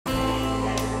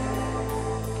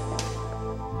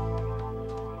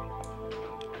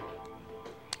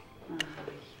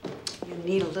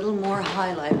need a little more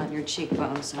highlight on your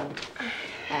cheekbones.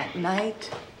 At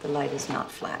night, the light is not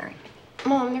flattering.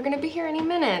 Mom, they're gonna be here any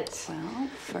minute. Well,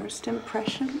 first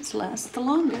impressions last the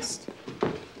longest.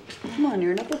 Come on,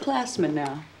 you're an upperclassman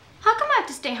now. How come I have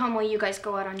to stay home while you guys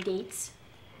go out on dates?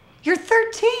 You're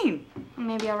 13. Well,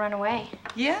 maybe I'll run away.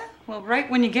 Yeah? Well, right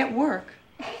when you get work.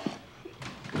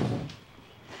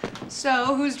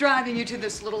 So, who's driving you to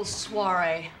this little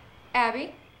soiree?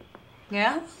 Abby?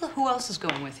 Yeah? Well, who else is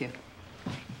going with you?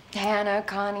 Hannah,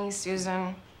 Connie,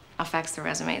 Susan. I'll fax the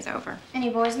resumes over. Any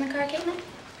boys in the car, Caitlin?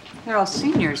 They're all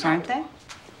seniors, aren't they?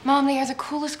 Mom, they are the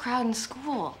coolest crowd in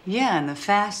school. Yeah, and the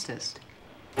fastest.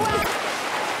 I'm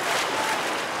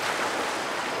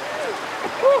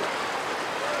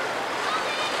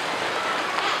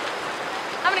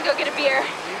gonna go get a beer.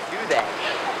 You do that.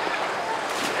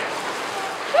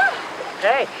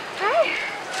 Hey. Hi.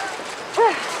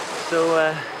 So,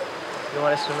 you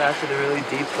want to swim out to the really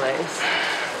deep place?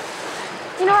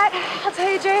 You know what? I'll tell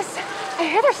you, Jace. I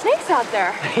hear there's snakes out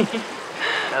there.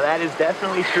 Now, that is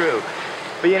definitely true.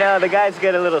 But, you know, the guys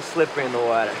get a little slippery in the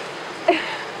water.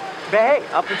 But, hey,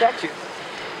 I'll protect you.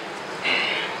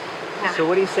 No. So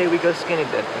what do you say we go skinny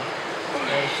dipping?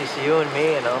 And it's just you and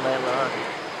me and all night long.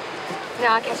 No,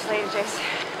 I'll catch you later, Jace.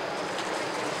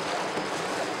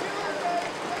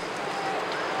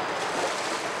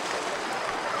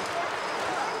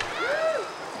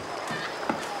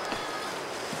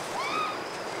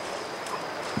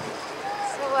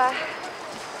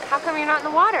 How come you're not in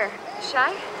the water?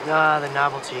 Shy? Nah, the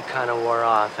novelty kind of wore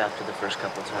off after the first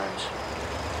couple times.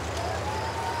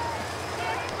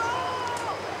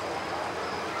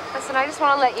 Listen, I just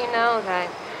want to let you know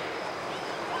that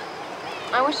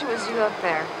I wish it was you up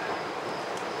there,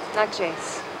 not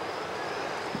Jace.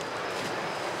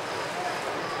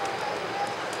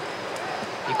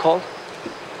 You cold?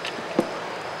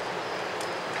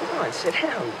 Come on, sit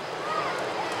down.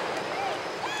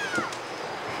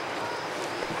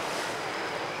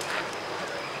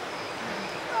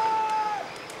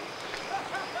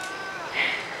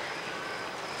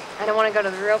 I don't want to go to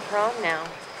the real prom now.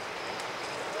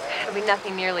 It'll be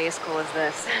nothing nearly as cool as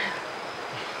this.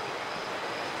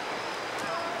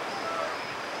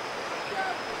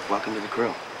 Welcome to the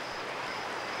crew.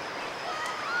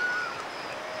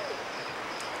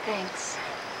 Thanks.